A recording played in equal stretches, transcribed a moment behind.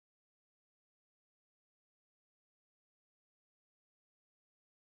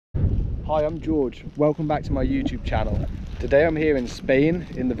Hi, I'm George. Welcome back to my YouTube channel. Today I'm here in Spain,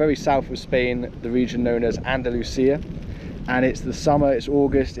 in the very south of Spain, the region known as Andalusia. And it's the summer, it's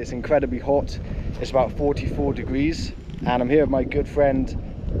August, it's incredibly hot. It's about 44 degrees. And I'm here with my good friend,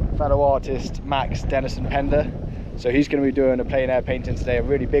 fellow artist, Max Denison Pender. So he's going to be doing a plein air painting today, a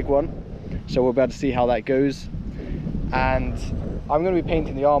really big one. So we'll be able to see how that goes. And I'm going to be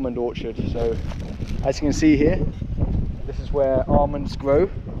painting the almond orchard. So as you can see here, this is where almonds grow.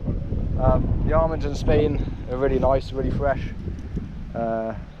 The almonds in Spain are really nice, really fresh.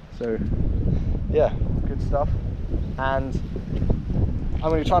 So yeah, good stuff. And I'm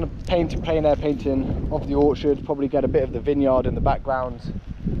going to be trying to paint a plein air painting of the orchard, probably get a bit of the vineyard in the background.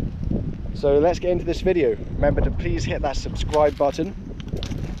 So let's get into this video. Remember to please hit that subscribe button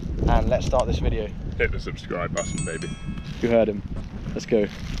and let's start this video. Hit the subscribe button, baby. You heard him. Let's go.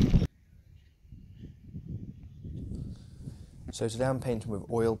 So today I'm painting with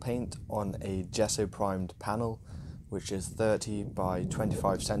oil paint on a gesso primed panel, which is 30 by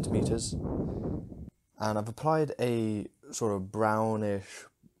 25 centimeters. And I've applied a sort of brownish,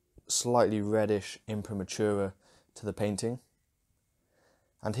 slightly reddish imprimatura to the painting.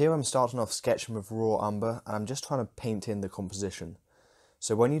 And here I'm starting off sketching with raw umber, and I'm just trying to paint in the composition.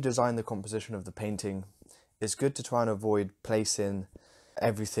 So when you design the composition of the painting, it's good to try and avoid placing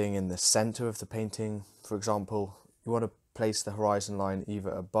everything in the center of the painting. For example, you want to place the horizon line either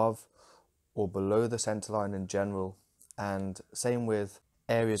above or below the center line in general, and same with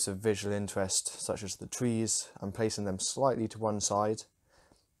areas of visual interest such as the trees. I'm placing them slightly to one side.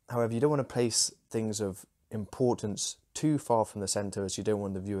 However, you don't want to place things of importance too far from the center, as you don't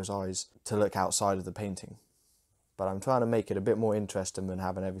want the viewer's eyes to look outside of the painting. But I'm trying to make it a bit more interesting than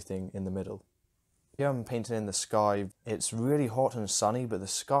having everything in the middle. Here I'm painting in the sky. It's really hot and sunny, but the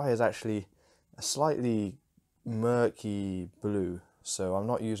sky is actually a slightly murky blue, so I'm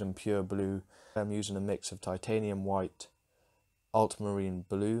not using pure blue. I'm using a mix of titanium white, ultramarine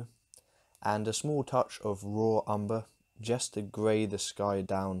blue, and a small touch of raw umber, just to grey the sky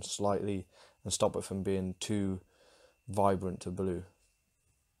down slightly and stop it from being too vibrant to blue.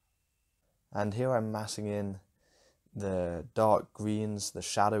 And here I'm massing in the dark greens, the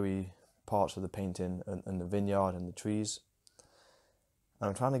shadowy parts of the painting, and the vineyard and the trees. And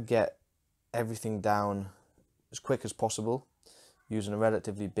I'm trying to get everything down as quick as possible using a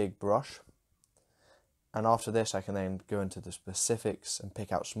relatively big brush. And after this I can then go into the specifics and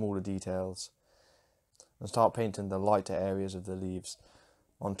pick out smaller details and start painting the lighter areas of the leaves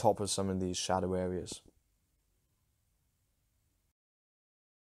on top of some of these shadow areas.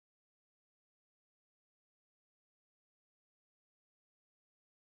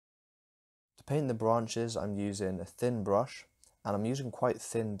 To paint the branches, I'm using a thin brush, and I'm using quite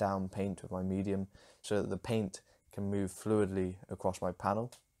thin down paint with my medium so that the paint can move fluidly across my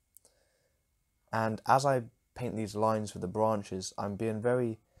panel. And as I paint these lines with the branches, I'm being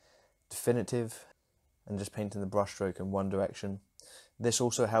very definitive and just painting the brushstroke in one direction. This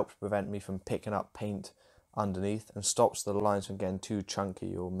also helps prevent me from picking up paint underneath and stops the lines from getting too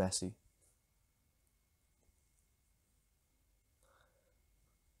chunky or messy.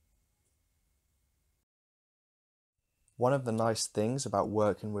 One of the nice things about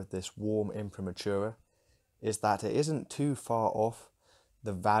working with this warm imprimatura is that it isn't too far off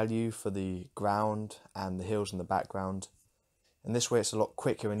the value for the ground and the hills in the background. In this way it's a lot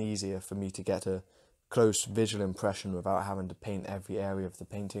quicker and easier for me to get a close visual impression without having to paint every area of the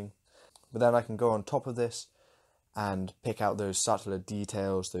painting. But then I can go on top of this and pick out those subtler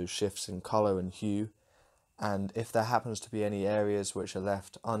details, those shifts in colour and hue, and if there happens to be any areas which are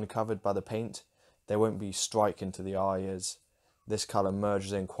left uncovered by the paint, they won't be striking to the eye, as this colour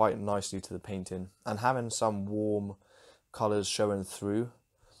merges in quite nicely to the painting. And having some warm colours showing through,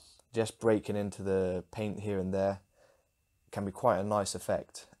 just breaking into the paint here and there, can be quite a nice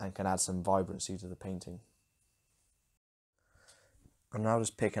effect and can add some vibrancy to the painting. I'm now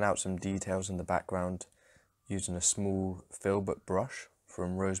just picking out some details in the background using a small filbert brush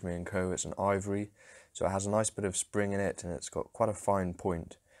from Rosemary & Co. It's an ivory, so it has a nice bit of spring in it and it's got quite a fine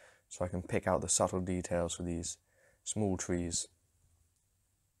point, so I can pick out the subtle details for these small trees.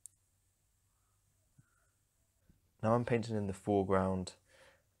 Now I'm painting in the foreground,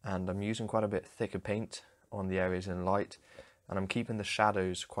 and I'm using quite a bit thicker paint on the areas in light, and I'm keeping the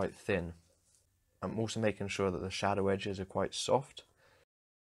shadows quite thin. I'm also making sure that the shadow edges are quite soft.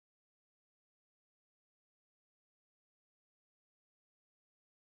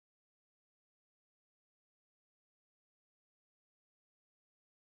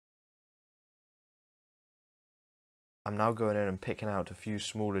 I'm now going in and picking out a few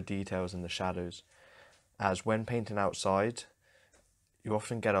smaller details in the shadows, as when painting outside, you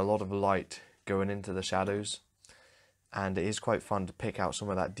often get a lot of light going into the shadows, and it is quite fun to pick out some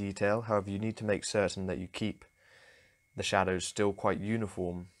of that detail. However, you need to make certain that you keep the shadows still quite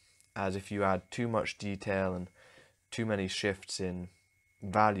uniform, as if you add too much detail and too many shifts in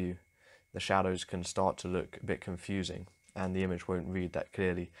value, the shadows can start to look a bit confusing and the image won't read that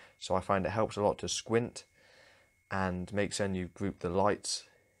clearly. So I find it helps a lot to squint and make certain you group the lights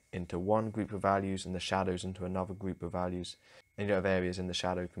into one group of values and the shadows into another group of values, and you don't have areas in the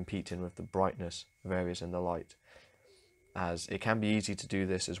shadow competing with the brightness of areas in the light. As it can be easy to do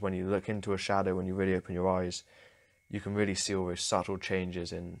this, as when you look into a shadow, when you really open your eyes, you can really see all those subtle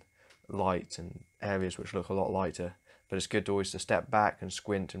changes in light and areas which look a lot lighter. But it's good always to step back and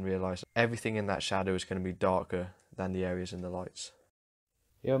squint and realise everything in that shadow is going to be darker than the areas in the lights.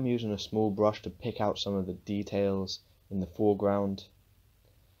 Here I'm using a small brush to pick out some of the details in the foreground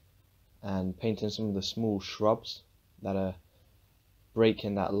and painting some of the small shrubs that are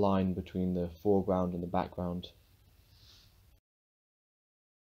breaking that line between the foreground and the background.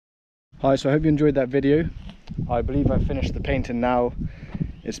 Hi, so I hope you enjoyed that video. I believe I've finished the painting now.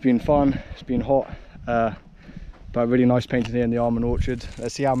 It's been fun, it's been hot, but really nice painting here in the Almond orchard.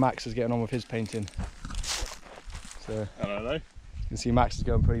 Let's see how Max is getting on with his painting. So, Hello. You can see Max is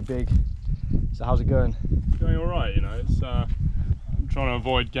going pretty big. So how's it going? Going all right, you know. It's I'm trying to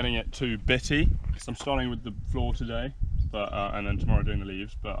avoid getting it too bitty because I'm starting with the floor today, but and then tomorrow doing the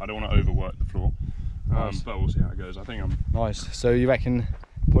leaves. But I don't want to overwork the floor. Nice. But we'll see how it goes. I think I'm nice. So you reckon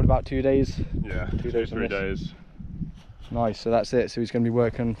probably about 2 days? Yeah, 2 days, 3 days. Nice. So that's it. So he's going to be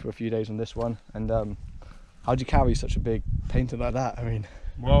working for a few days on this one. And how'd you carry such a big painting like that? I mean,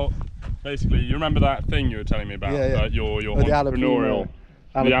 well, basically, you remember that thing you were telling me about? Yeah. Your Oh, the entrepreneurial,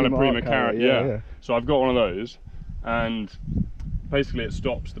 the Alaprima Alaprima carrot. Yeah. So I've got one of those, and basically it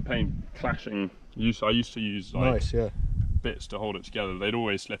stops the paint clashing. I used to use like nice, yeah. bits to hold it together. They'd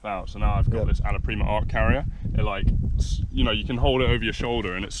always slip out. So now I've got this Alaprima art carrier. It like, you know, you can hold it over your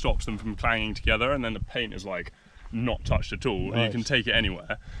shoulder and it stops them from clanging together, and then the paint is like not touched at all. Nice. You can take it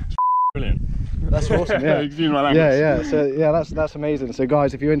anywhere. It's brilliant. That's awesome. Yeah. Excuse my language. Yeah. So yeah, that's amazing. So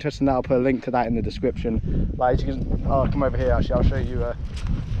guys, if you're interested in that, I'll put a link to that in the description. Like, you can, come over here. Actually, I'll show you.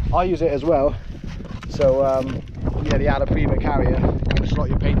 I use it as well. So yeah, the Alaprima carrier, you can slot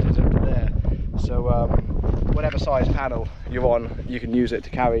your paintings into there. So whatever size panel you're on, you can use it to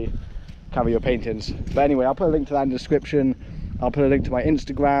carry your paintings. But anyway, I'll put a link to that in the description. I'll put a link to my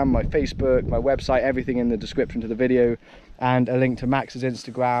Instagram, my Facebook, my website, everything in the description to the video, and a link to Max's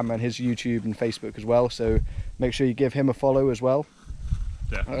Instagram and his YouTube and Facebook as well. So make sure you give him a follow as well.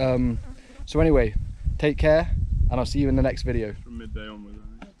 Yeah. So anyway, take care, and I'll see you in the next video. From midday onwards,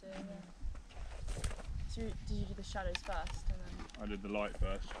 I think. Midday, yeah. So did you do the shadows first, and then? I did the light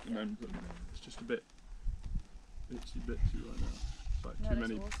first, and then it's just a bit bitsy right now. It's like No, too that's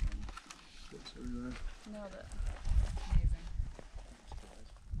many awesome. bits everywhere. Nailed it.